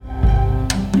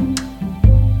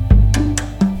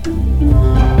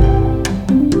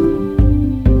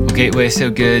Gateway, so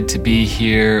good to be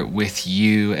here with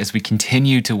you as we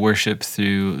continue to worship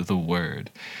through the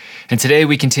Word. And today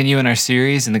we continue in our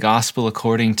series in the Gospel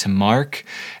according to Mark,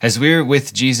 as we're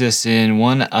with Jesus in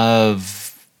one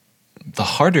of the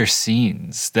harder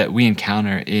scenes that we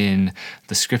encounter in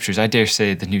the Scriptures. I dare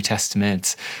say the New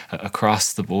Testament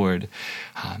across the board.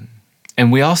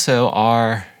 And we also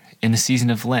are in the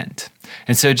season of Lent.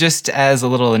 And so just as a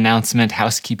little announcement,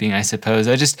 housekeeping, I suppose,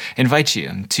 I just invite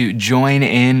you to join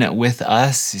in with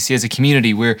us. You see, as a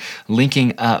community, we're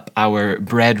linking up our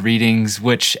bread readings,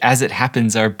 which, as it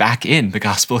happens, are back in the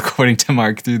Gospel according to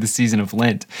Mark through the season of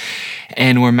Lent.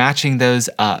 And we're matching those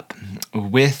up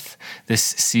with this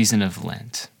season of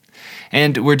Lent.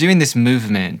 And we're doing this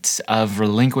movement of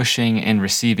relinquishing and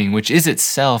receiving, which is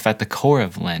itself at the core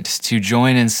of Lent, to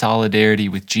join in solidarity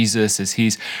with Jesus as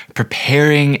he's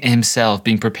preparing himself,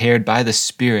 being prepared by the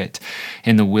Spirit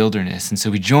in the wilderness. And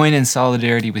so we join in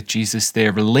solidarity with Jesus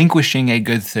there, relinquishing a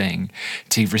good thing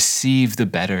to receive the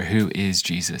better, who is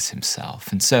Jesus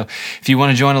himself. And so if you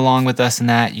want to join along with us in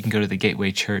that, you can go to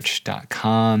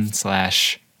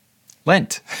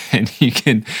thegatewaychurch.com/Lent, and you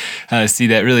can see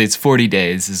that really it's 40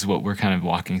 days is what we're kind of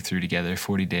walking through together,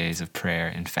 40 days of prayer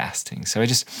and fasting. So I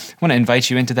just want to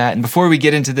invite you into that. And before we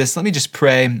get into this, let me just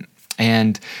pray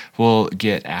and we'll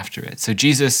get after it. So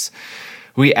Jesus,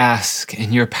 we ask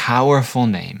in your powerful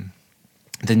name,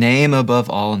 the name above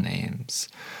all names,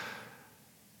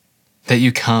 that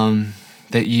you come,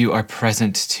 that you are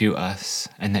present to us,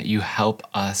 and that you help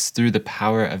us through the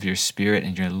power of your Spirit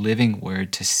and your living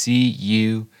word to see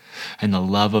you and the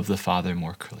love of the Father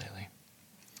more clearly.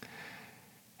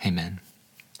 Amen.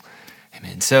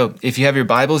 Amen. So if you have your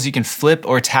Bibles, you can flip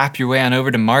or tap your way on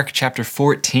over to Mark chapter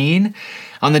 14.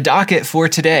 On the docket for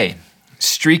today,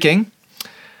 streaking,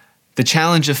 the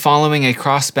challenge of following a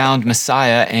cross-bound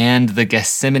Messiah, and the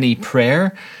Gethsemane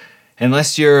prayer.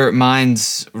 Unless your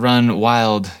minds run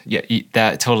wild, yeah,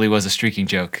 that totally was a streaking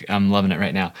joke. I'm loving it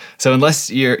right now. So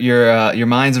unless your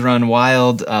minds run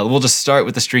wild, we'll just start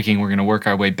with the streaking. We're going to work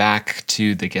our way back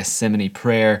to the Gethsemane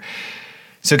prayer.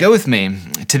 So go with me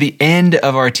to the end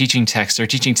of our teaching text. Our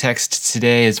teaching text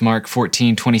today is Mark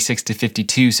 14, 26 to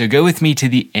 52. So go with me to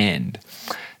the end.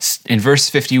 In verse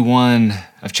 51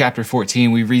 of chapter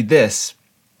 14, we read this: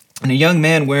 "And a young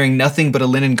man wearing nothing but a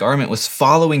linen garment was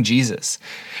following Jesus.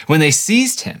 When they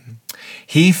seized him,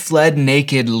 he fled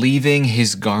naked, leaving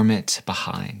his garment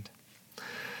behind."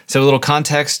 So a little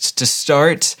context to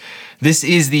start. This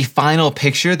is the final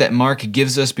picture that Mark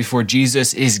gives us before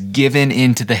Jesus is given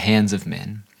into the hands of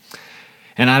men.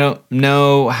 And I don't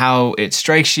know how it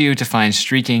strikes you to find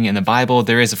streaking in the Bible.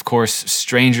 There is, of course,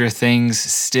 stranger things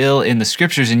still in the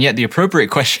Scriptures, and yet the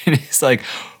appropriate question is like,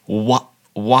 what?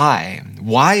 Why?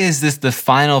 Why is this the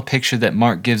final picture that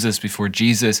Mark gives us before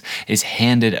Jesus is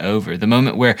handed over? The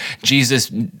moment where Jesus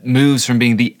moves from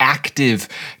being the active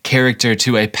character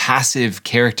to a passive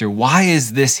character. Why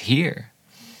is this here?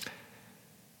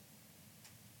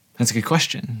 That's a good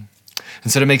question.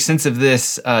 And so to make sense of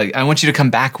this, I want you to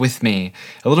come back with me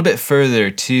a little bit further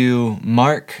to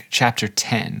Mark chapter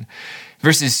 10.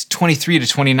 Verses 23 to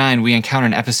 29, we encounter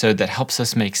an episode that helps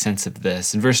us make sense of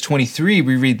this. In verse 23,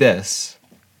 we read this: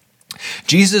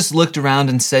 "Jesus looked around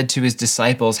and said to his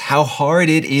disciples, 'How hard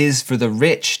it is for the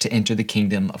rich to enter the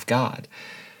kingdom of God.'"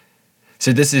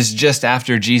 So this is just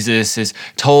after Jesus has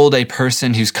told a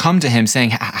person who's come to him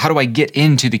saying, "How do I get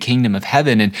into the kingdom of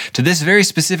heaven?" And to this very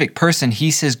specific person, he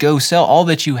says, "Go sell all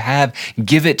that you have,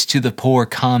 give it to the poor,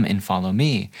 come and follow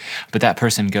me." But that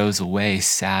person goes away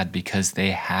sad because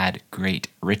they had great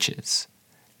riches.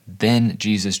 Then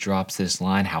Jesus drops this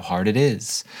line: "How hard it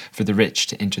is for the rich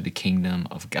to enter the kingdom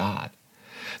of God."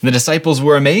 And the disciples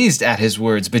were amazed at his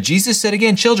words, but Jesus said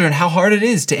again, "Children, how hard it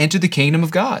is to enter the kingdom of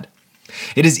God.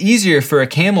 It is easier for a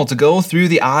camel to go through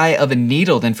the eye of a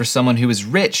needle than for someone who is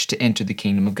rich to enter the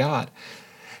kingdom of God."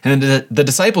 And the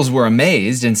disciples were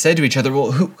amazed and said to each other,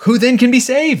 "Well, who then can be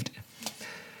saved?"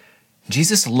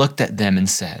 Jesus looked at them and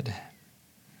said,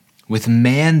 "With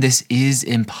man this is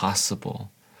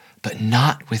impossible, but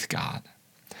not with God.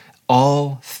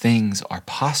 All things are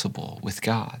possible with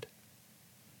God."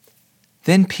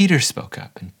 Then Peter spoke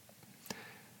up, and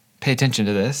pay attention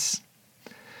to this: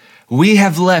 "We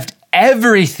have left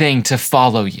everything to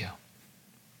follow you."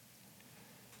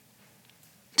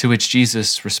 To which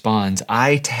Jesus responds,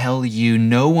 "I tell you,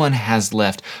 no one has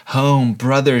left home,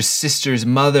 brothers, sisters,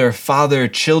 mother, father,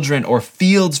 children, or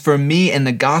fields for me and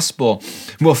the gospel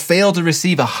will fail to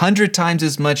receive 100 times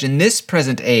as much in this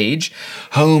present age,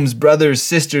 homes, brothers,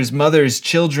 sisters, mothers,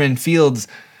 children, fields,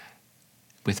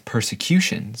 with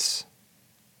persecutions,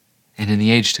 and in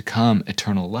the age to come,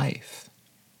 eternal life."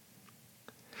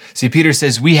 See, Peter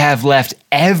says, we have left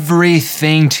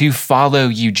everything to follow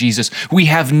you, Jesus. We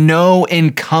have no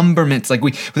encumbrance.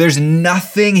 There's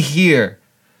nothing here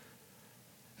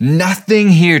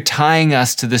tying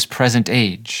us to this present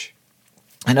age.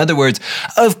 In other words,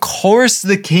 of course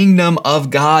the kingdom of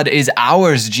God is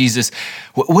ours, Jesus.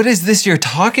 What is this you're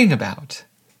talking about?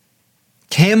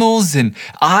 Camels and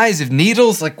eyes of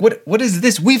needles? What is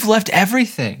this? We've left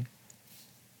everything.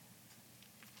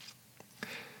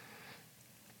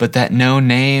 But that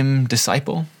no-name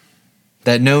disciple,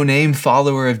 that no-name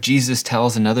follower of Jesus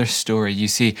tells another story. You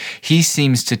see, he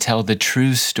seems to tell the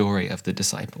true story of the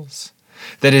disciples.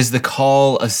 That is, the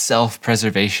call of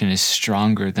self-preservation is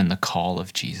stronger than the call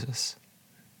of Jesus.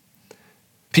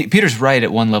 Peter's right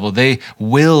at one level. They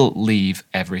will leave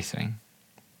everything.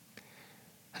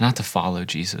 Not to follow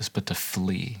Jesus, but to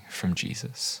flee from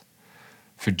Jesus.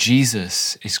 For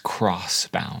Jesus is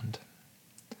cross-bound.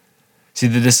 See,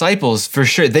 the disciples, for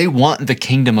sure, they want the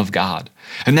kingdom of God.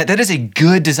 And that is a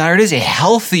good desire. It is a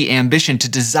healthy ambition to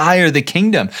desire the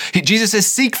kingdom. Jesus says,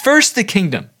 seek first the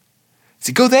kingdom.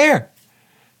 See, go there.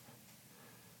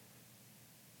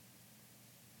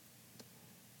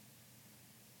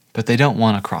 But they don't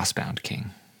want a cross-bound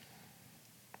king.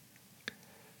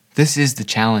 This is the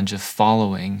challenge of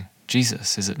following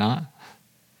Jesus, is it not?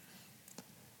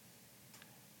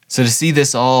 So to see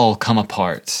this all come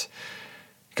apart,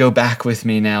 go back with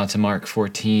me now to Mark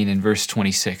 14 and verse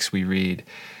 26, we read,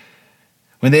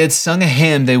 when they had sung a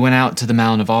hymn, they went out to the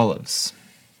Mount of Olives.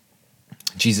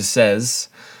 Jesus says,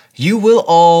 you will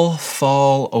all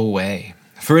fall away.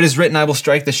 For it is written, I will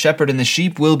strike the shepherd and the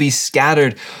sheep will be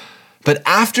scattered. But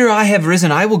after I have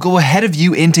risen, I will go ahead of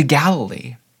you into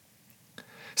Galilee.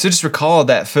 So just recall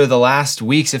that for the last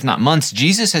weeks, if not months,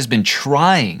 Jesus has been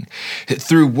trying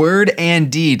through word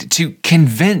and deed to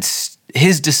convince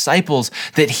his disciples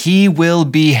that he will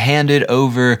be handed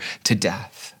over to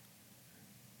death.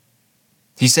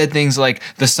 He said things like,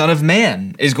 the Son of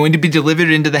Man is going to be delivered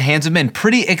into the hands of men.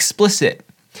 Pretty explicit.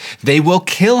 They will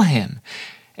kill him,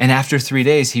 and after 3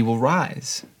 days he will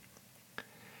rise.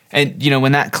 And,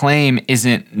 when that claim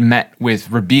isn't met with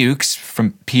rebukes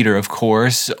from Peter, of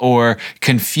course, or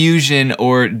confusion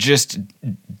or just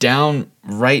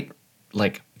downright,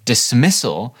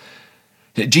 dismissal,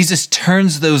 Jesus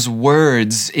turns those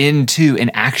words into an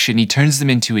action. He turns them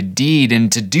into a deed. And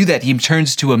to do that, he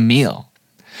turns to a meal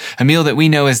that we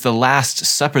know as the Last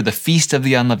Supper, the Feast of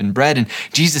the Unleavened Bread. And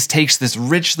Jesus takes this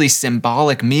richly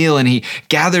symbolic meal and he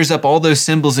gathers up all those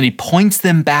symbols and he points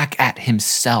them back at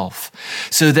himself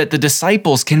so that the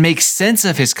disciples can make sense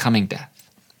of his coming death,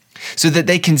 so that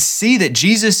they can see that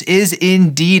Jesus is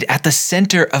indeed at the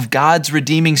center of God's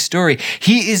redeeming story.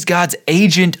 He is God's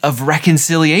agent of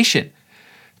reconciliation.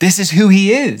 This is who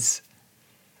he is.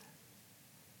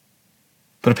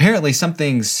 But apparently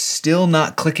something's still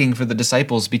not clicking for the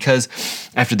disciples, because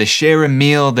after they share a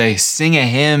meal, they sing a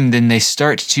hymn, then they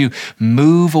start to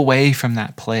move away from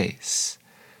that place.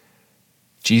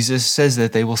 Jesus says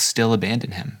that they will still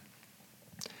abandon him.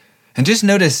 And just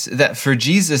notice that for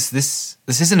Jesus, this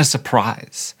isn't a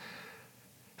surprise.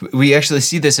 We actually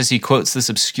see this as he quotes this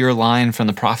obscure line from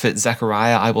the prophet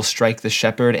Zechariah, I will strike the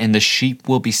shepherd and the sheep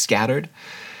will be scattered.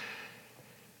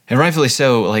 And rightfully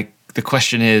so, the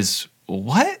question is,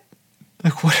 what?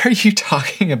 What are you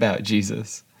talking about,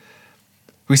 Jesus?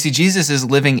 We see Jesus is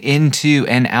living into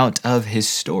and out of his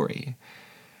story.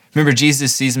 Remember,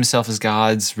 Jesus sees himself as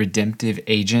God's redemptive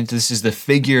agent. This is the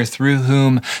figure through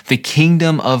whom the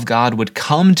kingdom of God would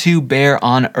come to bear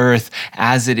on earth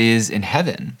as it is in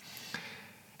heaven.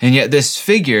 And yet this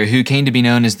figure, who came to be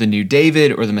known as the new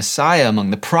David or the Messiah among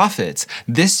the prophets,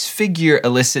 this figure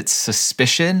elicits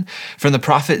suspicion from the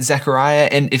prophet Zechariah.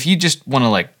 And if you just want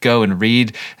to go and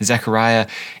read Zechariah,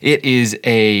 it is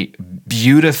a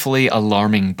beautifully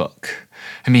alarming book.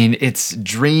 I mean, it's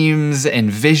dreams and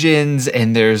visions,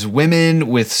 and there's women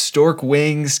with stork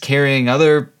wings carrying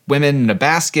other women in a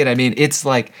basket. I mean, it's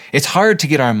hard to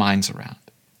get our minds around.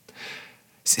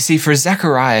 See, for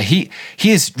Zechariah, he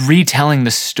is retelling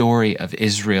the story of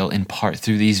Israel in part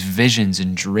through these visions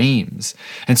and dreams.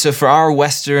 And so for our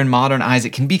Western modern eyes,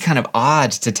 it can be kind of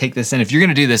odd to take this in. If you're going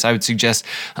to do this, I would suggest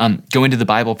going to the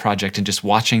Bible Project and just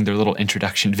watching their little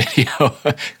introduction video,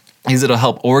 because it'll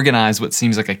help organize what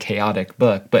seems like a chaotic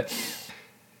book. But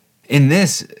in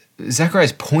this, Zechariah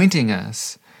is pointing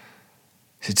us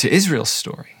to Israel's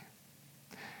story.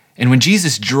 And when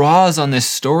Jesus draws on this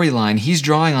storyline, he's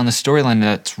drawing on the storyline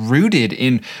that's rooted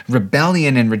in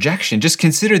rebellion and rejection. Just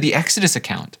consider the Exodus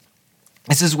account.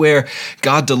 This is where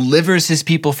God delivers his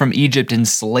people from Egypt in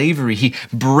slavery. He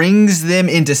brings them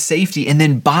into safety and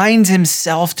then binds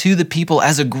himself to the people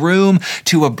as a groom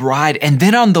to a bride. And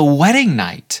then on the wedding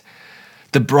night,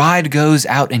 the bride goes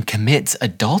out and commits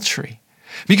adultery.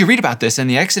 You can read about this in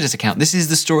the Exodus account. This is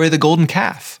the story of the golden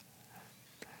calf.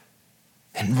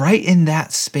 And right in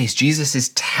that space, Jesus is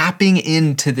tapping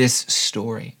into this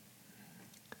story.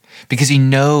 Because he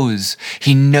knows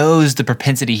the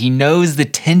propensity, he knows the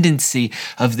tendency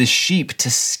of the sheep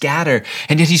to scatter.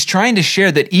 And yet he's trying to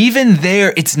share that even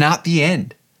there, it's not the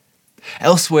end.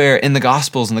 Elsewhere in the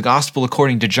Gospels, in the Gospel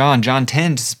according to John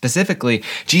 10 specifically,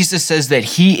 Jesus says that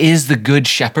he is the good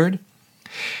shepherd.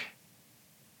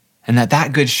 And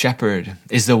that good shepherd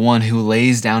is the one who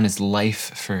lays down his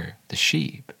life for the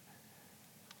sheep.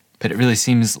 But it really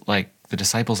seems like the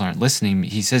disciples aren't listening.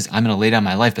 He says, I'm going to lay down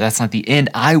my life, but that's not the end.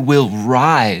 I will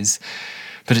rise.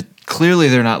 But clearly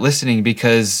they're not listening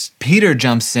because Peter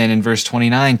jumps in verse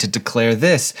 29 to declare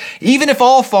this, even if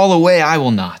all fall away, I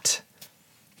will not.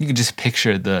 You can just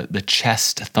picture the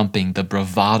chest thumping, the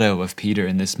bravado of Peter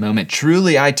in this moment.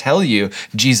 Truly, I tell you,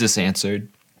 Jesus answered,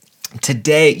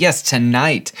 today, yes,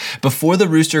 tonight, before the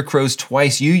rooster crows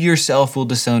twice, you yourself will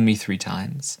disown me 3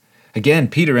 times. Again,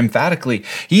 Peter emphatically,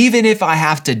 even if I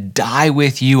have to die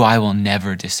with you, I will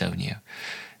never disown you.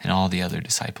 And all the other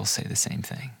disciples say the same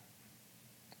thing.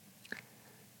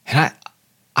 And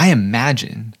I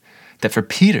imagine that for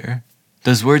Peter,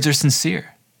 those words are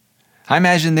sincere. I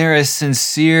imagine they're as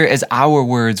sincere as our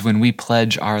words when we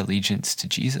pledge our allegiance to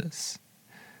Jesus.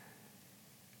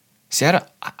 See,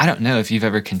 I don't know if you've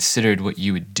ever considered what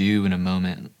you would do in a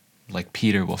moment like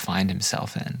Peter will find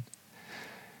himself in.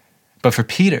 But for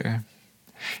Peter,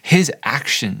 his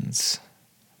actions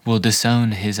will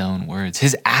disown his own words.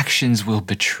 His actions will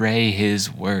betray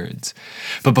his words.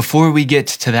 But before we get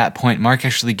to that point, Mark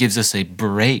actually gives us a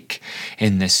break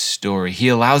in this story. He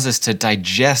allows us to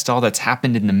digest all that's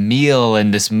happened in the meal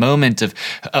and this moment of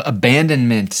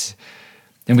abandonment.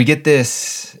 And we get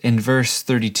this in verse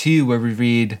 32 where we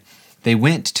read, they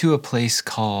went to a place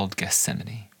called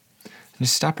Gethsemane.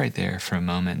 Just stop right there for a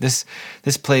moment. This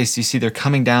place, you see, they're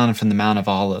coming down from the Mount of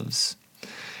Olives.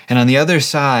 And on the other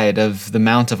side of the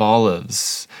Mount of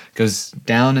Olives goes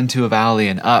down into a valley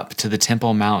and up to the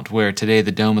Temple Mount where today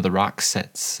the Dome of the Rock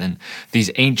sits. And these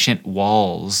ancient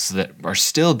walls that are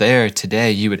still there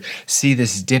today, you would see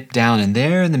this dip down. And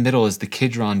there in the middle is the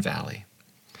Kidron Valley.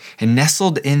 And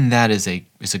nestled in that is a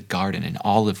garden, an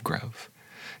olive grove.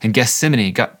 And Gethsemane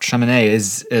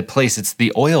is a place, it's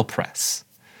the oil press.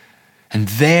 And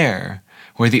there,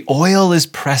 where the oil is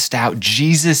pressed out,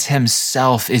 Jesus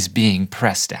himself is being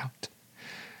pressed out.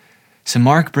 So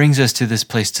Mark brings us to this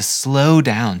place to slow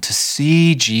down, to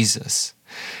see Jesus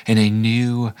in a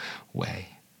new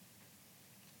way.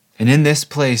 And in this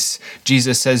place,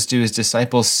 Jesus says to his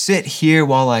disciples, sit here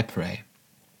while I pray.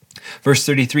 Verse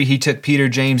 33, he took Peter,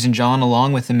 James, and John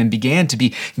along with him and began to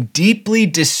be deeply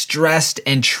distressed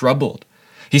and troubled.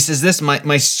 He says this,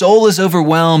 my soul is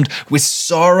overwhelmed with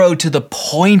sorrow to the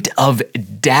point of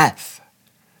death.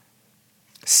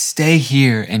 Stay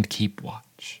here and keep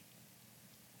watch.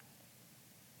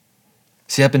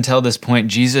 See, up until this point,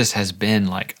 Jesus has been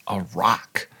like a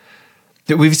rock.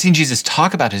 We've seen Jesus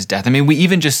talk about his death. I mean, we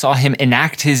even just saw him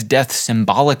enact his death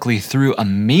symbolically through a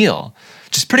meal,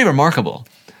 which is pretty remarkable.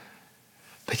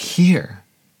 But here,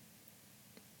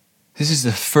 this is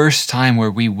the first time where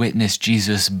we witness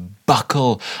Jesus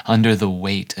buckle under the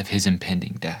weight of his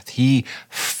impending death. He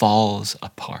falls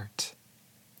apart.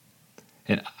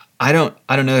 And I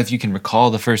don't know if you can recall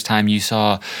the first time you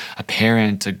saw a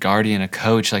parent, a guardian, a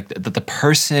coach, like the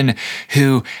person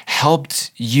who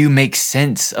helped you make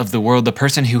sense of the world, the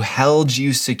person who held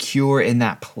you secure in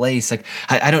that place. Like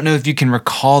I don't know if you can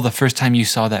recall the first time you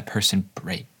saw that person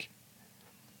break,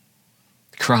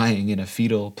 crying in a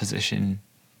fetal position,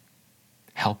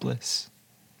 helpless.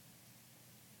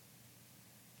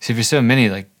 See, for so many,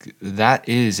 like that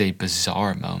is a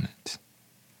bizarre moment.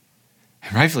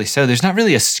 And rightfully so. There's not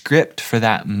really a script for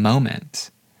that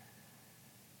moment.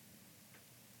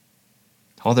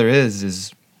 All there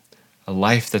is a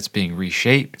life that's being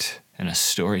reshaped and a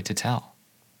story to tell.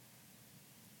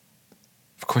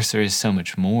 Of course, there is so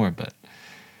much more, but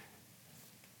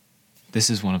this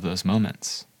is one of those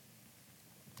moments.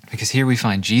 Because here we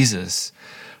find Jesus,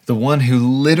 the one who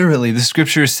literally, the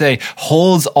scriptures say,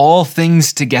 holds all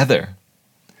things together.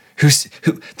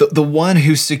 The one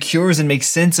who secures and makes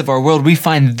sense of our world. We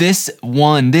find this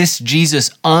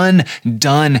Jesus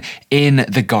undone in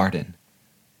the garden.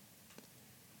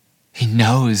 He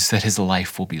knows that his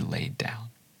life will be laid down.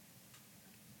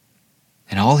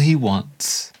 And all he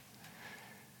wants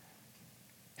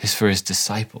is for his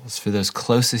disciples, for those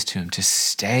closest to him, to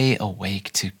stay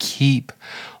awake, to keep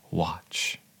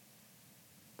watch,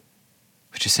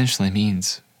 which essentially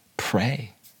means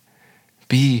pray,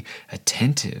 be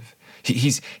attentive.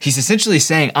 He's essentially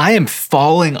saying, I am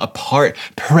falling apart.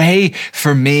 Pray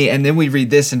for me. And then we read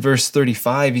this in verse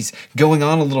 35. He's going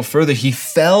on a little further. He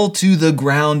fell to the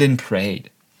ground and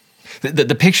prayed.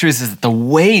 The picture is that the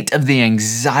weight of the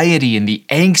anxiety and the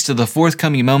angst of the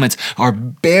forthcoming moments are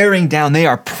bearing down. They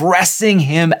are pressing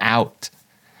him out.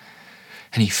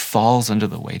 And he falls under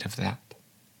the weight of that.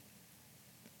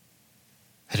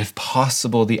 That if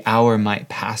possible, the hour might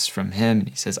pass from him. And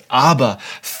he says, Abba,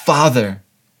 Father,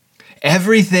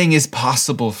 everything is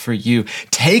possible for you.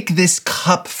 Take this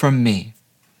cup from me.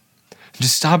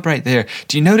 Just stop right there.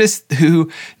 Do you notice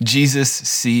who Jesus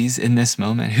sees in this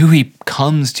moment? Who he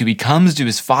comes to? He comes to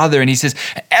his Father and he says,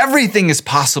 everything is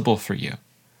possible for you.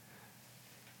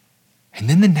 And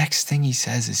then the next thing he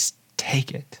says is,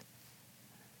 take it.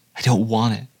 I don't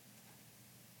want it.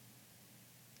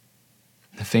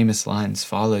 The famous lines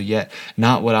follow, yet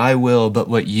not what I will, but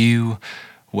what you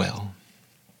will.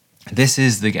 This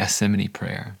is the Gethsemane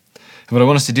prayer. And what I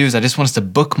want us to do is I just want us to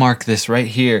bookmark this right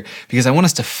here because I want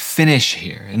us to finish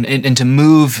here and to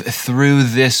move through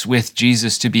this with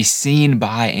Jesus, to be seen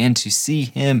by and to see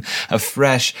him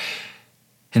afresh.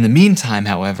 In the meantime,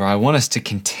 however, I want us to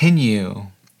continue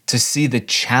to see the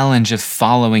challenge of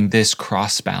following this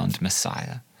cross-bound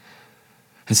Messiah.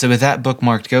 And so with that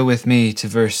bookmarked, go with me to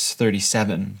verse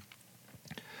 37.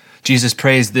 Jesus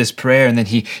prays this prayer, and then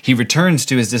he returns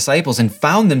to his disciples and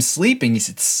found them sleeping. He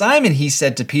said, Simon, he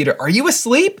said to Peter, are you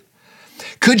asleep?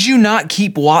 Could you not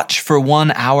keep watch for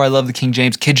 1 hour? I love the King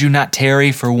James. Could you not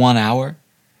tarry for 1 hour?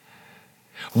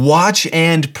 Watch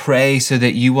and pray so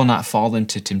that you will not fall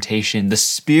into temptation. The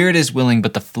spirit is willing,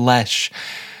 but the flesh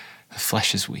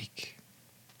is weak.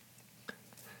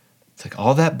 It's like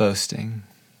all that boasting,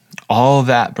 all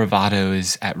that bravado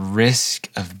is at risk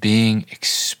of being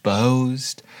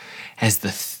exposed as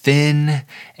the thin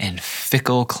and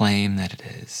fickle claim that it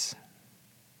is.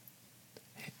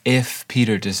 If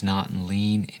Peter does not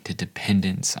lean into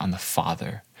dependence on the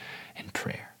Father in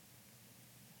prayer.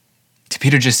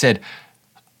 Peter just said,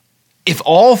 if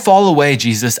all fall away,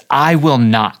 Jesus, I will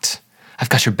not. I've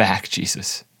got your back,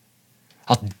 Jesus.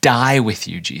 I'll die with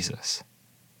you, Jesus.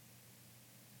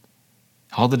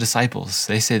 All the disciples,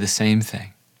 they say the same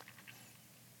thing.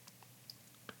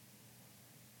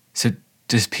 So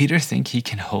does Peter think he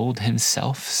can hold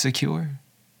himself secure?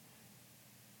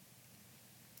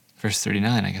 Verse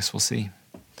 39, I guess we'll see.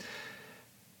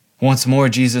 Once more,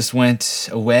 Jesus went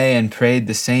away and prayed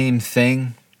the same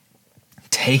thing.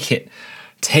 Take it.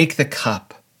 Take the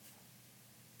cup.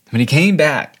 When he came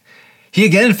back, he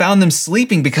again found them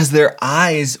sleeping because their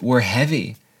eyes were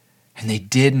heavy and they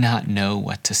did not know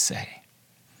what to say.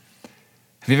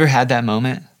 Have you ever had that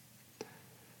moment?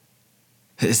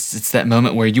 It's that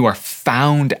moment where you are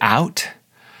found out.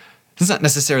 It's not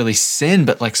necessarily sin,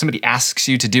 but like somebody asks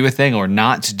you to do a thing or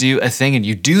not to do a thing, and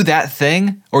you do that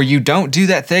thing or you don't do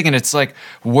that thing, and it's like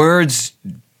words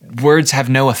have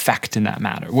no effect in that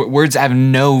matter. Words have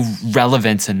no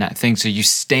relevance in that thing, so you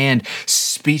stand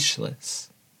speechless.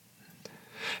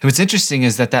 And what's interesting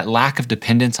is that lack of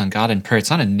dependence on God in prayer, it's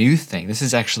not a new thing. This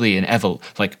is actually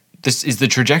this is the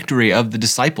trajectory of the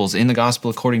disciples in the gospel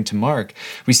according to Mark.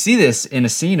 We see this in a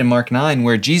scene in Mark 9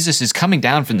 where Jesus is coming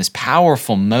down from this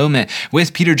powerful moment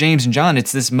with Peter, James, and John.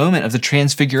 It's this moment of the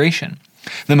transfiguration.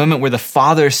 The moment where the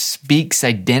Father speaks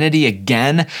identity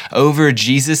again over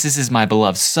Jesus. This is my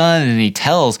beloved Son. And he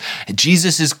tells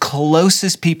Jesus'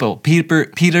 closest people,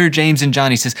 Peter, James, and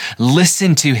John, he says,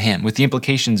 listen to him, with the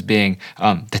implications being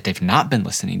that they've not been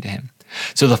listening to him.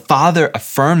 So the Father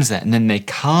affirms that, and then they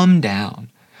come down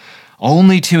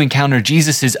only to encounter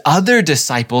Jesus' other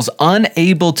disciples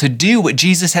unable to do what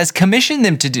Jesus has commissioned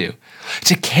them to do,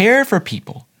 to care for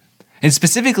people. And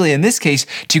specifically in this case,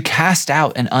 to cast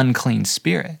out an unclean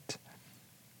spirit.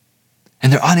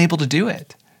 And they're unable to do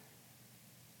it.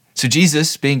 So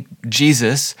Jesus, being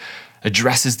Jesus,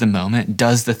 addresses the moment,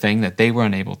 does the thing that they were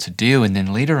unable to do. And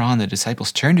then later on, the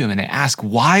disciples turn to him and they ask,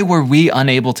 why were we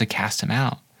unable to cast him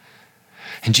out?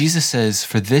 And Jesus says,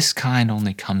 for this kind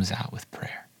only comes out with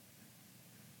prayer.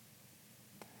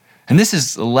 And this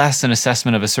is less an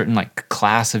assessment of a certain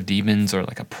class of demons or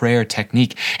a prayer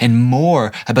technique, and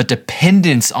more about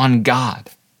dependence on God.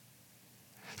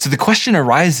 So the question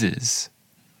arises,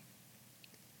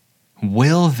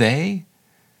 will they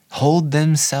hold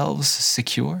themselves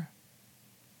secure?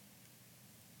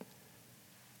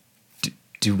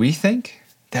 Do we think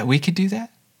that we could do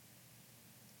that?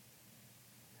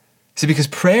 See, because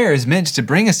prayer is meant to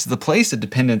bring us to the place of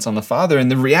dependence on the Father. And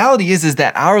the reality is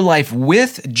that our life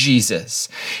with Jesus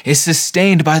is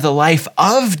sustained by the life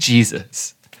of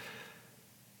Jesus.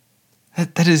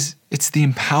 That is, it's the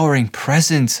empowering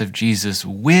presence of Jesus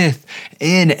with,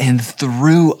 in, and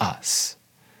through us.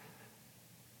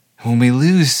 When we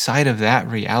lose sight of that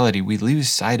reality, we lose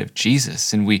sight of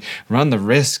Jesus, and we run the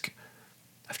risk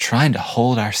of trying to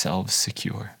hold ourselves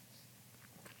secure.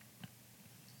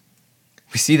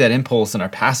 We see that impulse in our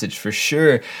passage for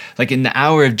sure. Like in the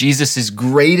hour of Jesus'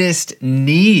 greatest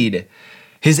need,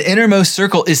 his innermost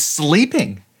circle is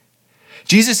sleeping.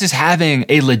 Jesus is having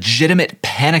a legitimate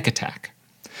panic attack.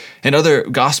 In other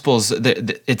Gospels,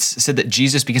 it's said that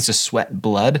Jesus begins to sweat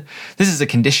blood. This is a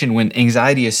condition when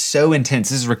anxiety is so intense.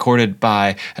 This is recorded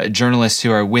by journalists who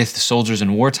are with soldiers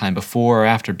in wartime before or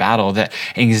after battle, that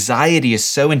anxiety is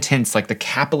so intense, like the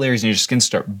capillaries in your skin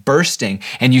start bursting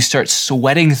and you start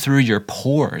sweating through your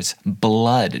pores,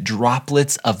 blood,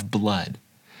 droplets of blood.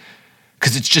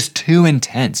 Because it's just too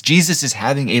intense. Jesus is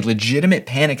having a legitimate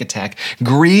panic attack,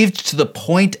 grieved to the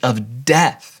point of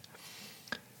death.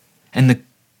 And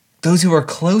those who are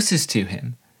closest to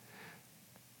him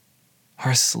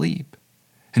are asleep.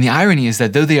 And the irony is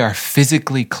that though they are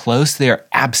physically close, they are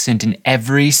absent in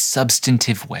every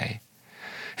substantive way.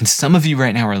 And some of you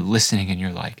right now are listening and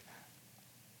you're like,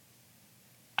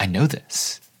 I know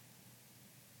this.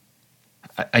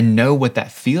 I know what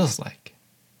that feels like.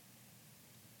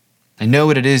 I know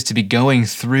what it is to be going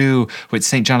through what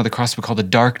St. John of the Cross would call the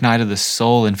dark night of the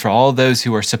soul, and for all those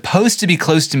who are supposed to be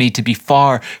close to me to be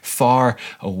far, far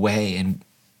away. And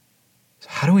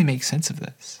how do we make sense of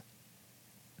this?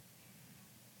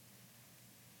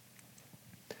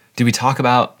 Do we talk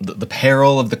about the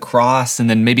peril of the cross and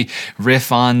then maybe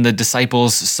riff on the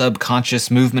disciples' subconscious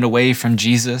movement away from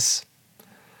Jesus? I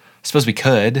suppose we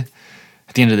could.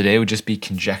 At the end of the day, it would just be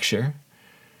conjecture.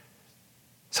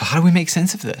 So how do we make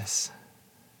sense of this?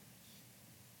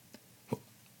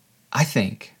 I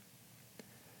think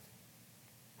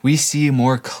we see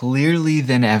more clearly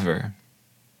than ever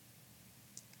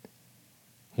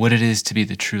what it is to be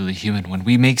the truly human one.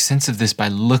 We make sense of this by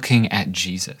looking at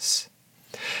Jesus.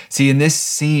 See, in this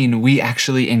scene, we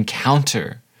actually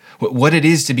encounter what it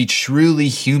is to be truly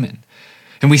human.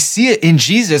 And we see it in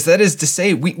Jesus. That is to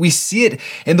say, we see it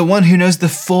in the one who knows the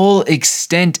full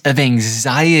extent of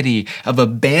anxiety, of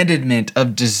abandonment,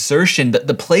 of desertion,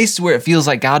 the place where it feels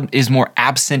like God is more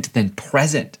absent than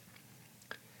present.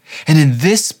 And in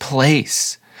this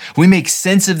place, we make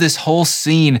sense of this whole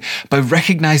scene by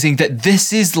recognizing that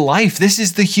this is life. This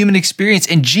is the human experience.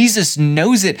 And Jesus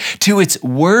knows it to its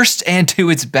worst and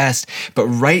to its best. But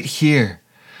right here,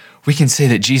 we can say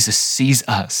that Jesus sees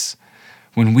us.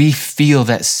 When we feel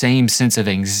that same sense of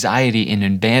anxiety and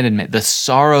abandonment, the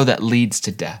sorrow that leads to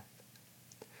death,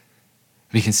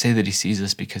 we can say that he sees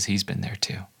us because he's been there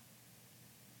too.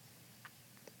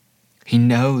 He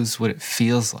knows what it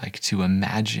feels like to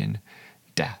imagine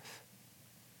death.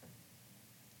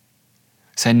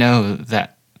 So I know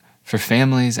that for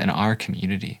families in our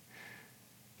community,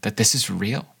 that this is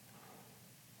real.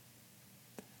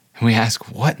 And we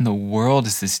ask, what in the world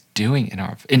is this doing in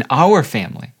our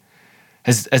family?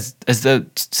 As though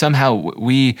somehow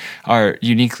we are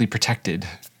uniquely protected.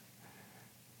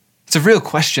 It's a real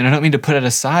question. I don't mean to put it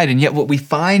aside. And yet what we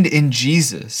find in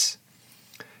Jesus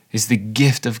is the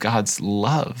gift of God's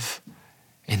love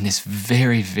in this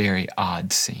very, very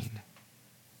odd scene.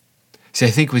 See,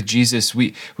 I think with Jesus,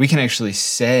 we can actually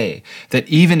say that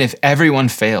even if everyone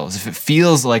fails, if it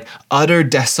feels like utter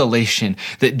desolation,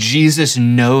 that Jesus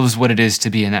knows what it is to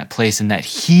be in that place and that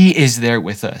he is there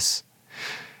with us.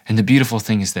 And the beautiful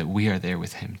thing is that we are there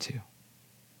with him too.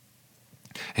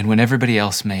 And when everybody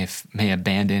else may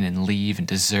abandon and leave and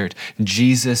desert,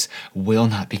 Jesus will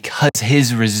not, because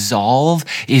his resolve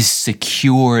is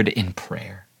secured in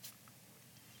prayer.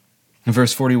 In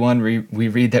verse 41, we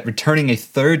read that returning a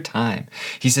third time,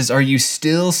 he says, "Are you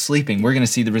still sleeping?" We're going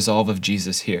to see the resolve of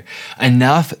Jesus here.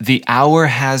 "Enough, the hour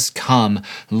has come.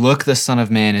 Look, the Son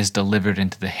of Man is delivered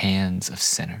into the hands of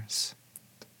sinners.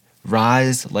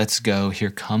 Rise, let's go.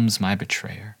 Here comes my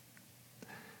betrayer."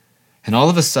 And all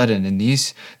of a sudden, in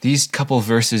these couple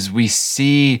verses, we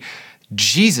see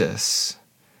Jesus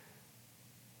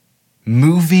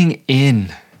moving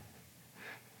in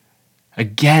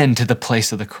again to the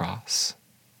place of the cross.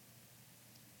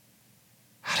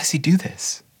 How does he do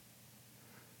this?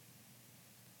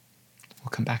 We'll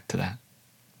come back to that.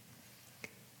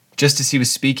 Just as he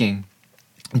was speaking,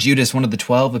 Judas, one of the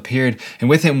 12, appeared, and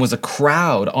with him was a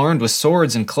crowd armed with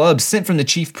swords and clubs, sent from the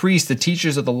chief priests, the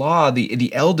teachers of the law,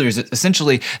 the elders,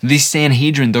 essentially the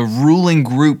Sanhedrin, the ruling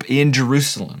group in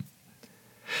Jerusalem.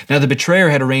 Now, the betrayer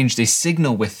had arranged a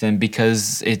signal with them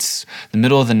because it's the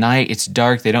middle of the night, it's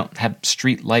dark, they don't have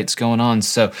street lights going on.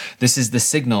 So this is the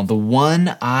signal. The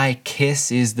one I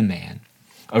kiss is the man.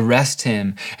 Arrest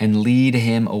him and lead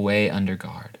him away under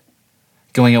guard.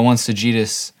 Going at once to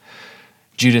Judas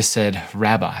said,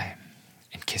 Rabbi,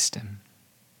 and kissed him.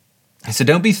 And so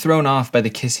don't be thrown off by the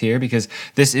kiss here, because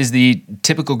this is the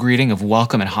typical greeting of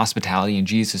welcome and hospitality in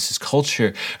Jesus'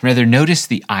 culture. Rather, notice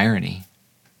the irony.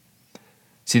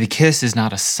 See, the kiss is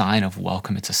not a sign of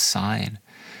welcome, it's a sign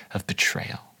of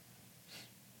betrayal.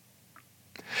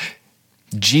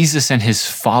 Jesus and his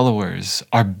followers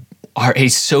are a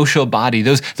social body.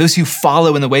 Those who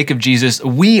follow in the wake of Jesus,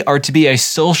 we are to be a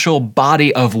social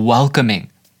body of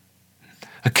welcoming.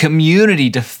 A community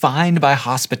defined by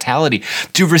hospitality,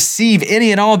 to receive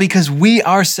any and all because we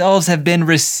ourselves have been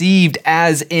received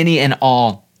as any and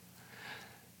all.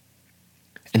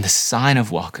 And the sign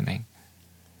of welcoming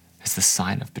is the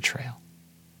sign of betrayal.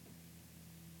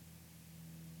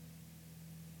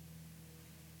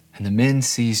 And the men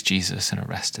seized Jesus and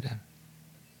arrested him.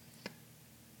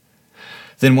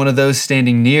 Then one of those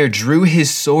standing near drew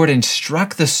his sword and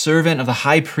struck the servant of the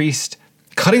high priest,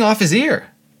 cutting off his ear.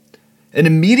 And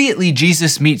immediately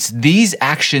Jesus meets these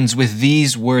actions with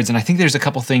these words. And I think there's a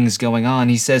couple things going on.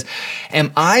 He says,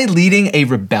 am I leading a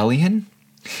rebellion?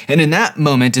 And in that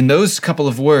moment, in those couple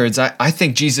of words, I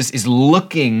think Jesus is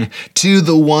looking to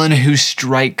the one who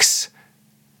strikes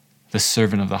the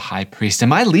servant of the high priest.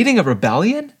 Am I leading a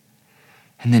rebellion?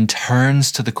 And then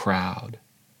turns to the crowd.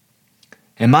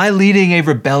 Am I leading a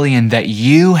rebellion that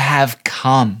you have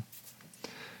come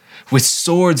with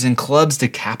swords and clubs to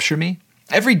capture me?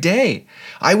 Every day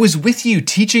I was with you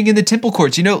teaching in the temple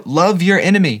courts. Love your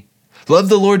enemy. Love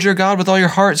the Lord your God with all your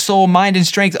heart, soul, mind, and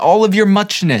strength, all of your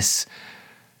muchness.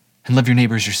 And love your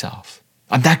neighbor as yourself.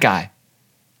 I'm that guy.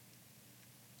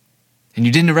 And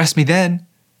you didn't arrest me then,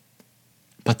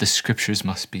 but the scriptures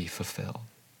must be fulfilled.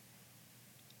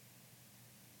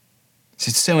 So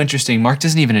it's so interesting. Mark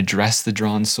doesn't even address the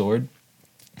drawn sword.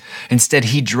 Instead,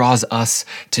 he draws us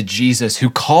to Jesus, who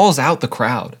calls out the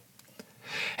crowd.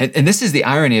 And this is the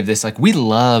irony of this. We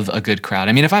love a good crowd.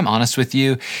 I mean, if I'm honest with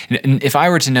you, if I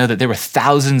were to know that there were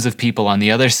thousands of people on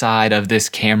the other side of this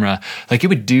camera, it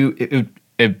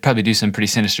would probably do some pretty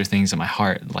sinister things in my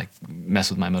heart, like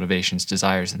mess with my motivations,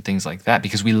 desires, and things like that,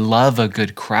 because we love a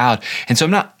good crowd. And so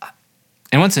I'm not,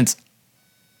 in one sense,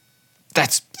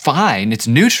 that's fine. It's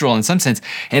neutral in some sense.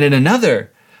 And in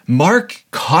another, Mark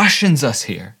cautions us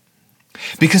here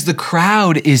because the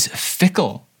crowd is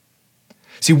fickle.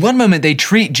 See, one moment they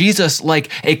treat Jesus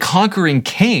like a conquering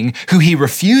king who he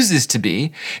refuses to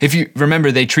be. If you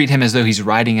remember, they treat him as though he's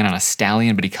riding in on a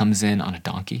stallion, but he comes in on a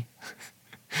donkey.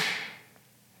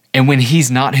 And when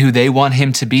he's not who they want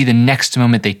him to be, the next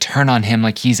moment they turn on him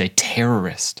like he's a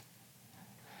terrorist.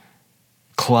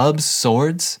 Clubs,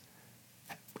 swords,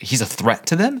 he's a threat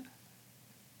to them.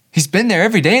 He's been there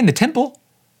every day in the temple.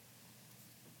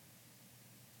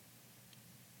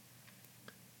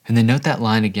 And then note that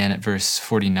line again at verse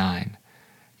 49.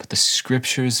 But the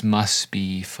scriptures must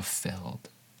be fulfilled.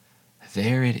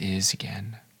 There it is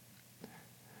again.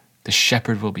 The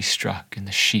shepherd will be struck and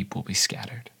the sheep will be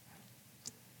scattered.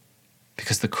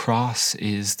 Because the cross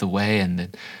is the way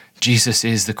and Jesus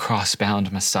is the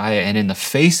cross-bound Messiah. And in the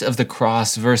face of the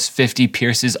cross, verse 50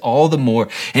 pierces all the more.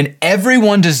 And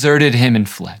everyone deserted him and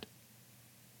fled.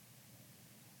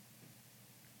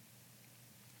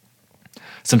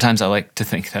 Sometimes I like to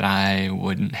think that I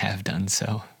wouldn't have done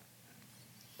so.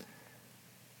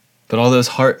 But all those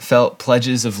heartfelt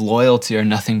pledges of loyalty are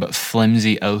nothing but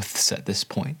flimsy oaths at this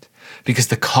point, because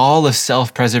the call of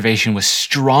self-preservation was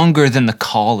stronger than the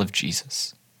call of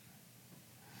Jesus.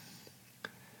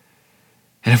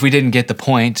 And if we didn't get the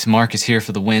point, Mark is here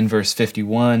for the win. Verse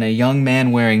 51, a young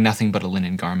man wearing nothing but a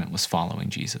linen garment was following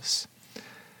Jesus.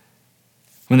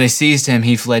 When they seized him,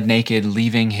 he fled naked,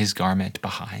 leaving his garment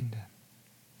behind.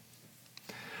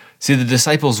 See, the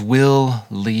disciples will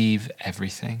leave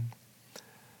everything,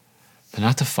 but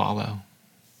not to follow,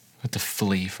 but to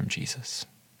flee from Jesus.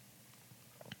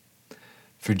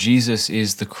 For Jesus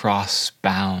is the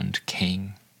cross-bound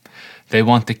king. They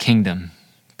want the kingdom,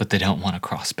 but they don't want a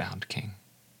cross-bound king.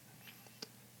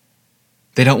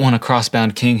 They don't want a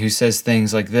cross-bound king who says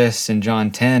things like this in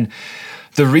John 10,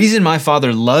 the reason my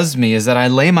Father loves me is that I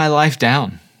lay my life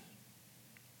down.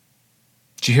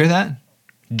 Did you hear that?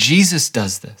 Jesus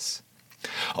does this,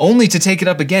 only to take it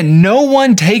up again. No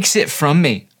one takes it from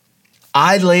me.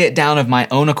 I lay it down of my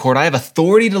own accord. I have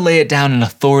authority to lay it down and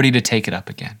authority to take it up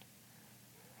again.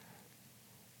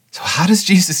 So how does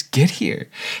Jesus get here?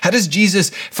 How does Jesus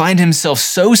find himself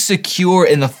so secure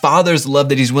in the Father's love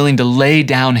that he's willing to lay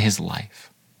down his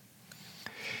life?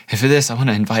 And for this, I want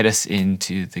to invite us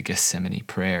into the Gethsemane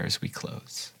prayer as we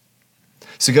close.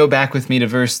 So go back with me to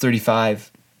verse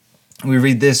 35. We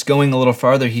read this, going a little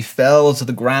farther, he fell to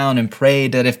the ground and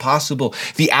prayed that if possible,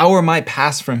 the hour might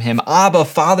pass from him. Abba,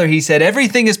 Father, he said,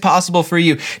 everything is possible for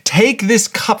you. Take this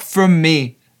cup from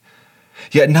me,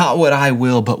 yet not what I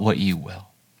will, but what you will.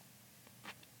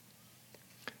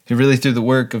 Really, through the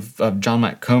work of John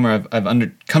Mike Comer,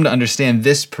 I've come to understand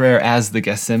this prayer as the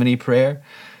Gethsemane prayer.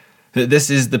 That this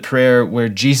is the prayer where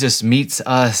Jesus meets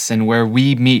us and where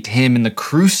we meet him in the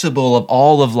crucible of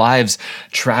all of life's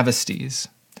travesties.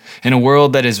 In a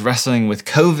world that is wrestling with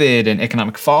COVID and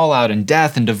economic fallout and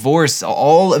death and divorce,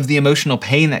 all of the emotional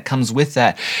pain that comes with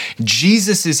that,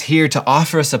 Jesus is here to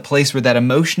offer us a place where that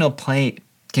emotional pain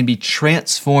can be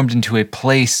transformed into a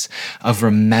place of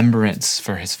remembrance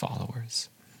for his followers.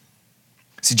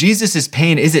 See, Jesus'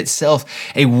 pain is itself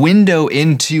a window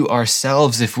into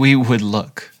ourselves if we would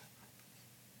look.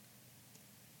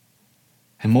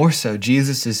 And more so,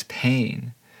 Jesus'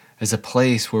 pain is a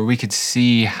place where we could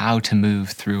see how to move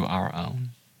through our own,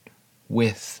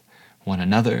 with one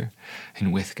another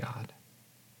and with God.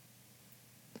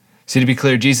 See, to be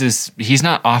clear, Jesus, he's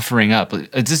not offering up.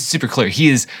 This is super clear. He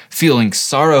is feeling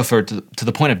sorrow to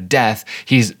the point of death.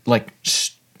 He's like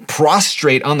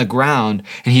prostrate on the ground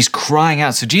and he's crying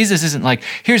out. So Jesus isn't like,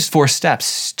 here's 4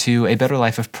 steps to a better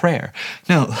life of prayer.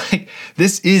 No, like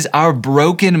this is our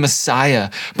broken Messiah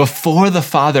before the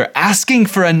Father asking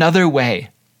for another way.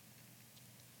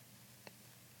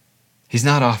 He's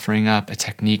not offering up a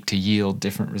technique to yield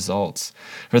different results.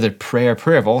 Rather, prayer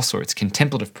of all sorts,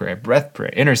 contemplative prayer, breath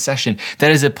prayer, intercession,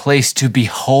 that is a place to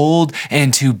behold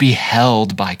and to be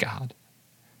held by God.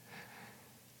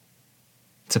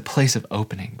 It's a place of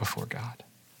opening before God.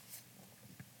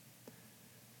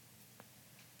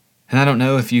 And I don't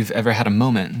know if you've ever had a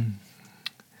moment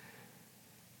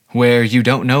where you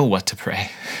don't know what to pray.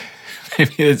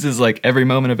 Maybe this is like every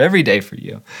moment of every day for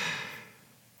you.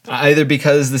 Either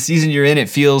because the season you're in, it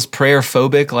feels prayer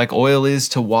phobic like oil is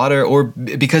to water, or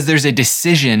because there's a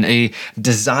decision, a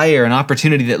desire, an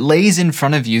opportunity that lays in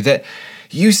front of you that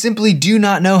you simply do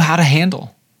not know how to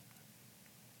handle.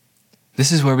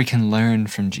 This is where we can learn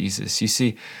from Jesus. You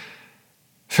see,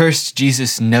 first,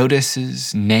 Jesus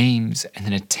notices, names, and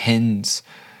then attends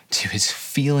to his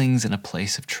feelings in a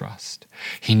place of trust.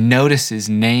 He notices,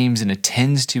 names, and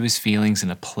attends to his feelings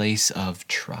in a place of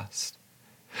trust.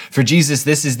 For Jesus,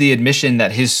 this is the admission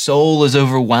that his soul is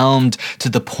overwhelmed to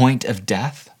the point of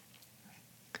death.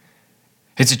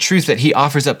 It's a truth that he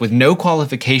offers up with no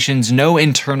qualifications, no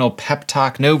internal pep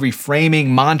talk, no reframing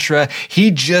mantra.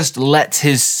 He just lets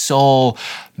his soul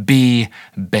be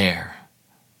bare.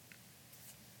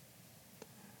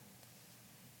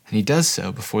 And he does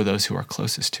so before those who are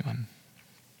closest to him.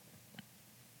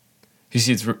 You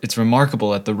see, it's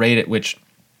remarkable at the rate at which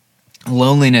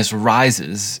loneliness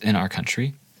rises in our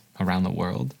country, around the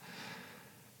world.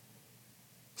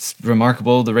 It's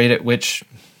remarkable the rate at which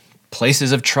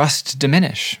places of trust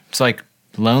diminish. It's like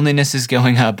loneliness is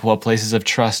going up while places of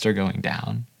trust are going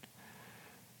down.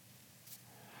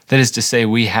 That is to say,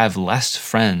 we have less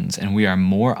friends and we are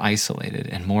more isolated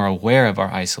and more aware of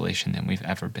our isolation than we've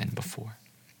ever been before.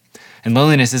 And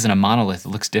loneliness isn't a monolith. It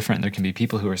looks different. There can be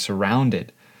people who are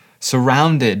surrounded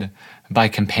by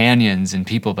companions and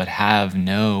people but have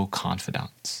no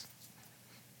confidants.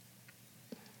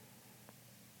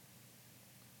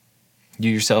 You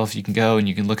yourself, you can go and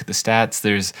you can look at the stats.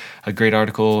 There's a great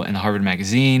article in the Harvard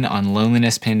Magazine on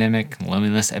loneliness pandemic,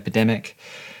 loneliness epidemic.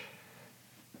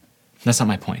 That's not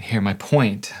my point here. My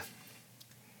point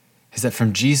is that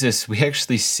from Jesus, we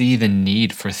actually see the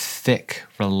need for thick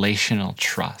relational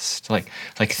trust, like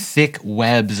thick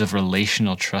webs of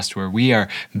relational trust where we are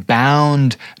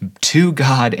bound to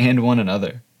God and one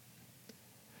another.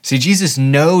 See, Jesus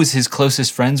knows his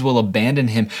closest friends will abandon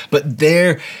him, but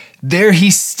there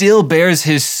he still bears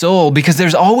his soul because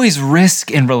there's always risk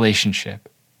in relationship.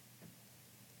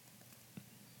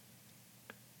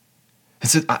 And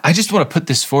so I just want to put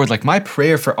this forward. Like my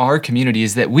prayer for our community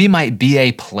is that we might be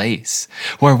a place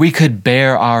where we could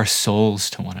bear our souls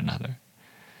to one another.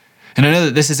 And I know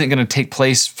that this isn't going to take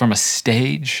place from a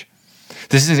stage.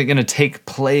 This isn't going to take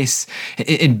place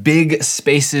in big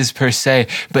spaces per se,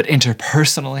 but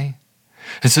interpersonally.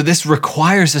 And so this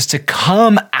requires us to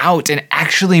come out and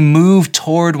actually move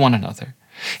toward one another.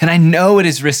 And I know it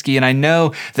is risky, and I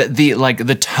know that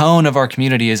the tone of our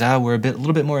community is, we're a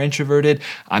little bit more introverted.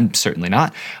 I'm certainly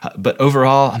not, but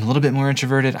overall, I'm a little bit more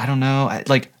introverted. I don't know.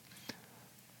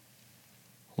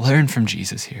 learn from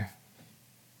Jesus here.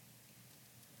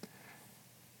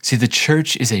 See, the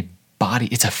church is a body,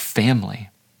 it's a family.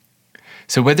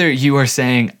 So whether you are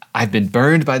saying, I've been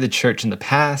burned by the church in the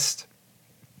past,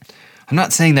 I'm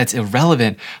not saying that's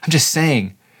irrelevant. I'm just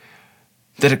saying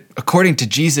that according to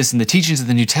Jesus and the teachings of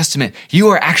the New Testament, you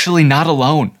are actually not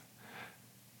alone.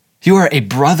 You are a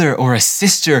brother or a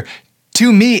sister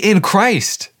to me in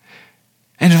Christ,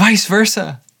 and vice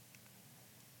versa.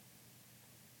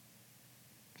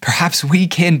 Perhaps we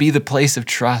can be the place of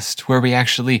trust where we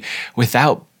actually,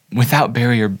 without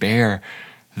barrier, bear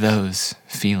those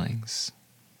feelings.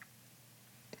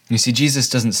 You see, Jesus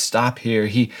doesn't stop here.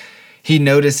 He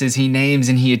notices, he names,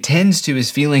 and he attends to his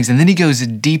feelings, and then he goes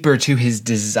deeper to his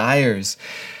desires.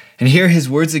 And hear his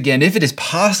words again. If it is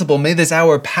possible, may this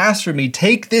hour pass from me.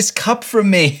 Take this cup from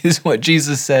me, is what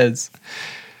Jesus says.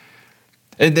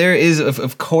 And there is,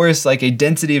 of course, like a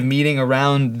density of meaning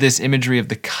around this imagery of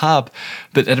the cup.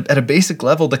 But at a basic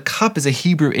level, the cup is a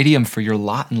Hebrew idiom for your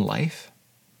lot in life.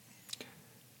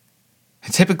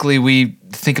 And typically, we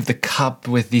think of the cup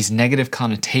with these negative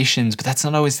connotations, but that's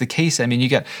not always the case. I mean, you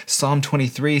got Psalm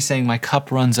 23 saying, my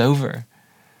cup runs over.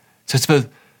 So it's both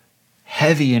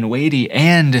heavy and weighty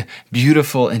and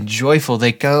beautiful and joyful.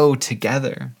 They go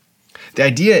together. The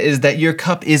idea is that your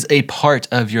cup is a part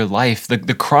of your life,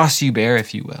 the cross you bear,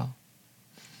 if you will.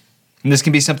 And this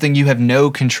can be something you have no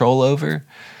control over,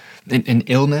 an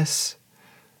illness,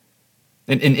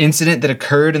 an incident that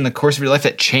occurred in the course of your life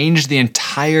that changed the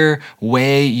entire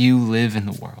way you live in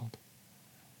the world.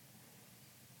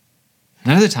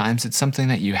 And other times, it's something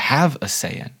that you have a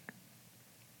say in.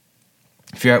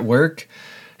 If you're at work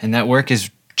and that work is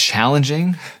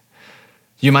challenging,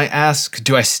 you might ask,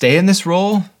 do I stay in this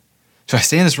role? Do I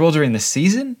stay in this role during the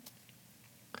season?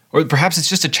 Or perhaps it's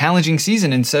just a challenging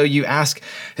season, and so you ask,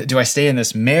 do I stay in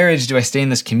this marriage? Do I stay in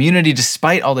this community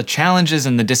despite all the challenges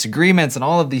and the disagreements and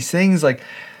all of these things? Like,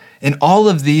 in all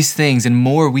of these things and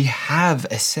more, we have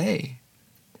a say.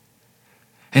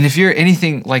 And if you're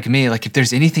anything like me, like if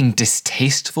there's anything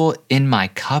distasteful in my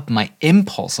cup, my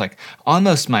impulse, like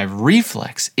almost my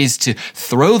reflex is to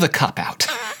throw the cup out.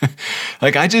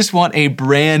 Like I just want a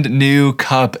brand new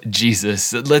cup,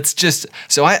 Jesus.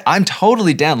 I'm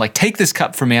totally down. Like take this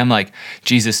cup from me. I'm like,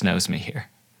 Jesus knows me here.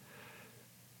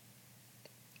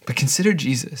 But consider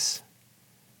Jesus.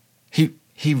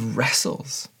 He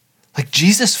wrestles. Like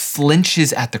Jesus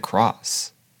flinches at the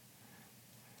cross.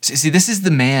 See, this is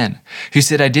the man who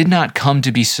said, I did not come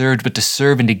to be served, but to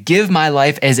serve and to give my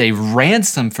life as a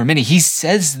ransom for many. He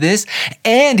says this,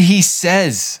 and he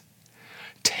says,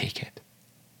 take it.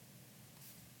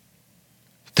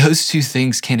 Those two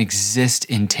things can exist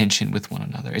in tension with one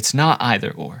another. It's not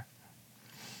either or.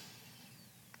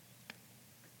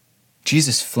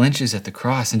 Jesus flinches at the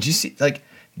cross, and you see, like,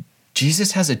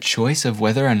 Jesus has a choice of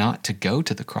whether or not to go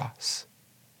to the cross.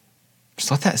 Just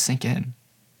let that sink in.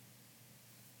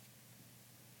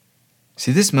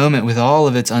 See, this moment, with all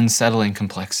of its unsettling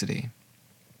complexity,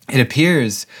 it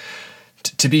appears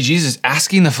to be Jesus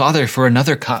asking the Father for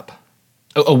another cup,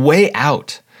 a way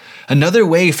out, another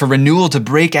way for renewal to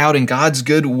break out in God's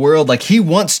good world. Like he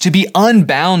wants to be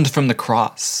unbound from the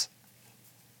cross.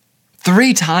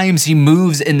 3 times he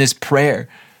moves in this prayer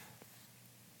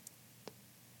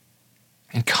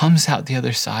and comes out the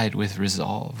other side with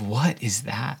resolve. What is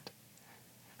that?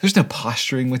 There's no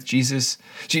posturing with Jesus.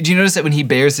 Do you notice that when he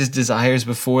bears his desires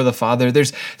before the Father,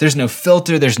 there's no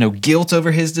filter, there's no guilt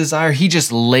over his desire. He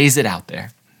just lays it out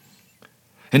there.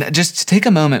 And just take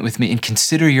a moment with me and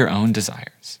consider your own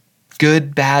desires.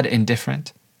 Good, bad,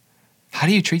 indifferent. How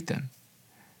do you treat them?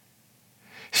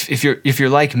 If you're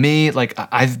like me, like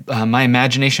my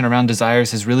imagination around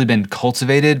desires has really been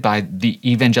cultivated by the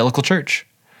evangelical church.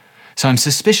 So I'm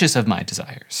suspicious of my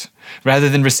desires, rather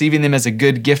than receiving them as a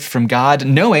good gift from God,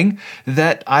 knowing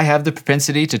that I have the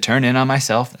propensity to turn in on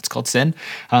myself. That's called sin.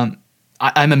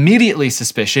 I'm immediately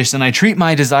suspicious, and I treat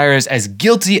my desires as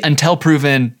guilty until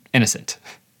proven innocent.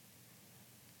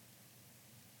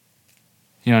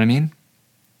 You know what I mean?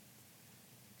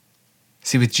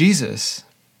 See, with Jesus,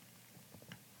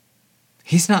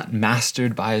 he's not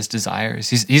mastered by his desires.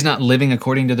 He's not living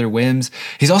according to their whims.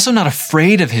 He's also not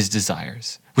afraid of his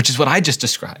desires, which is what I just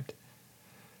described.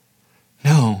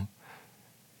 No,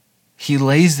 he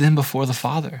lays them before the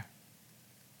Father.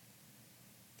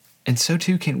 And so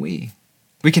too can we.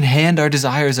 We can hand our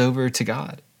desires over to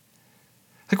God.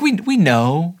 Like we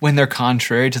know when they're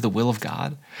contrary to the will of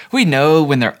God. We know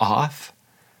when they're off.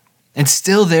 And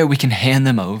still there we can hand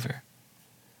them over.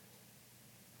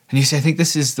 And you see, I think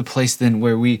this is the place then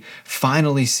where we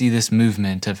finally see this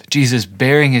movement of Jesus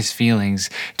bearing his feelings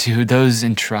to those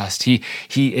in trust. He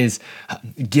is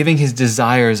giving his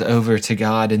desires over to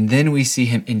God, and then we see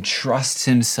him entrust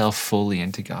himself fully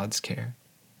into God's care.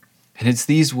 And it's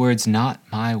these words, not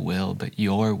my will, but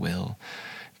your will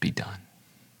be done.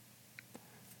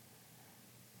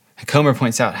 And Comer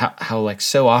points out how like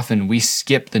so often we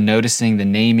skip the noticing, the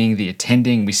naming, the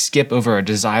attending, we skip over our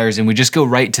desires, and we just go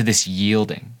right to this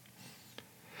yielding.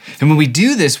 And when we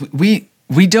do this, we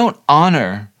don't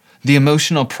honor the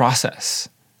emotional process,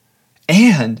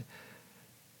 and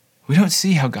we don't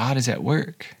see how God is at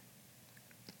work.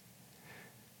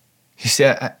 You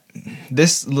see,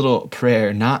 this little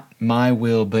prayer, not my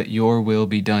will, but your will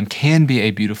be done, can be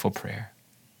a beautiful prayer.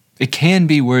 It can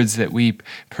be words that we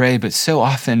pray, but so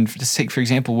often, just take, for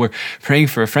example, we're praying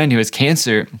for a friend who has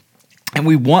cancer, and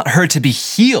we want her to be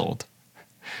healed.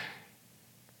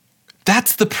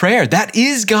 That's the prayer. That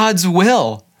is God's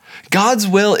will. God's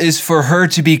will is for her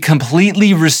to be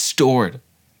completely restored.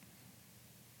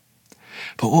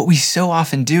 But what we so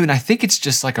often do, and I think it's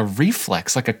just like a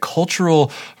reflex, like a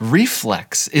cultural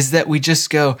reflex, is that we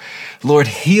just go, Lord,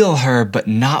 heal her, but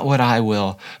not what I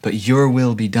will, but your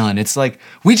will be done. It's like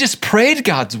we just prayed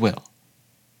God's will.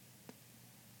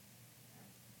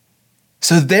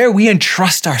 So there we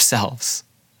entrust ourselves.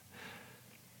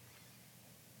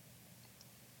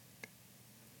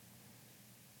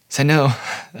 So I know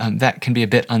that can be a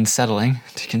bit unsettling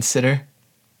to consider.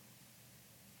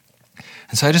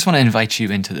 And so I just want to invite you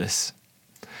into this.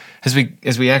 As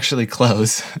we actually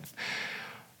close,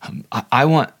 I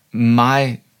want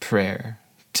my prayer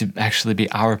to actually be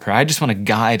our prayer. I just want to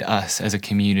guide us as a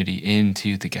community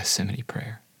into the Gethsemane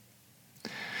prayer.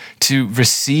 To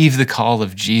receive the call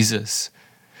of Jesus,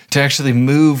 to actually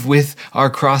move with our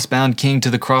cross-bound King to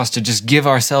the cross, to just give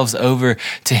ourselves over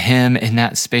to him in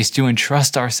that space, to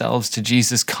entrust ourselves to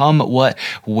Jesus, come what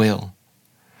will.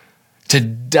 To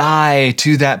die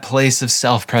to that place of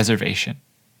self-preservation.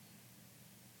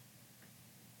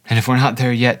 And if we're not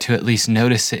there yet, to at least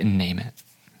notice it and name it.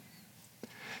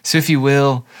 So if you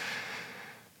will,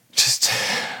 just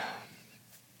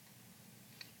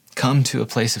come to a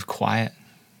place of quiet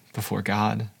before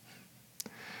God.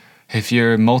 If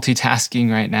you're multitasking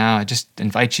right now, I just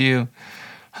invite you,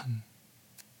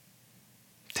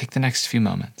 take the next few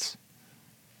moments.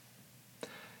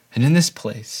 And in this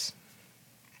place,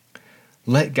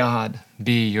 let God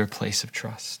be your place of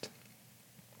trust.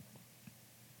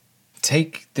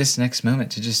 Take this next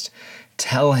moment to just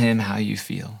tell him how you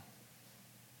feel.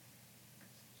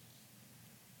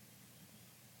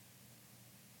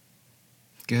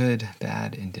 Good,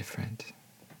 bad, indifferent.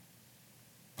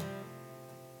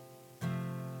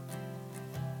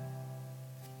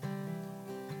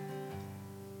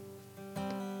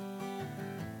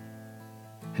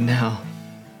 And now,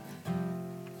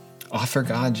 offer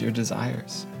God your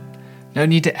desires. No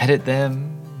need to edit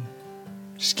them.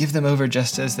 Just give them over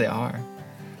just as they are.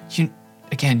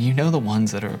 You know the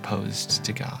ones that are opposed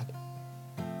to God.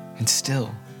 And still,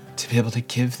 to be able to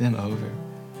give them over.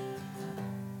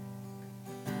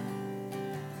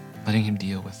 Letting him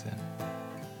deal with them.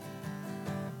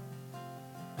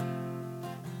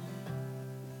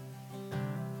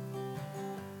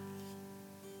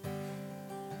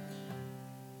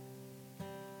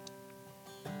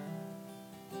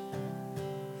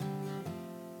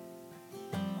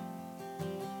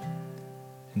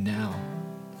 Now,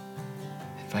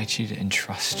 I invite you to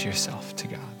entrust yourself to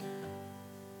God.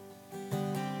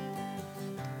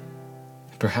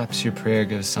 Perhaps your prayer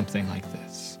goes something like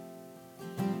this.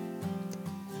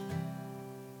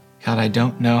 God, I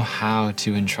don't know how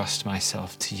to entrust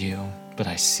myself to you, but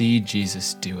I see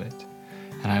Jesus do it,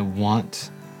 and I want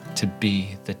to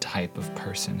be the type of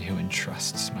person who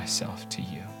entrusts myself to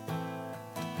you.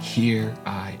 Here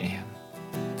I am.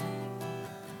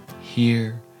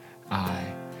 Here I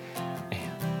am.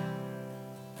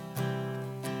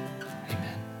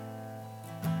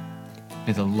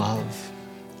 May the love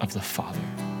of the Father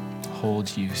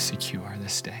hold you secure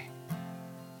this day.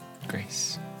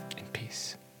 Grace.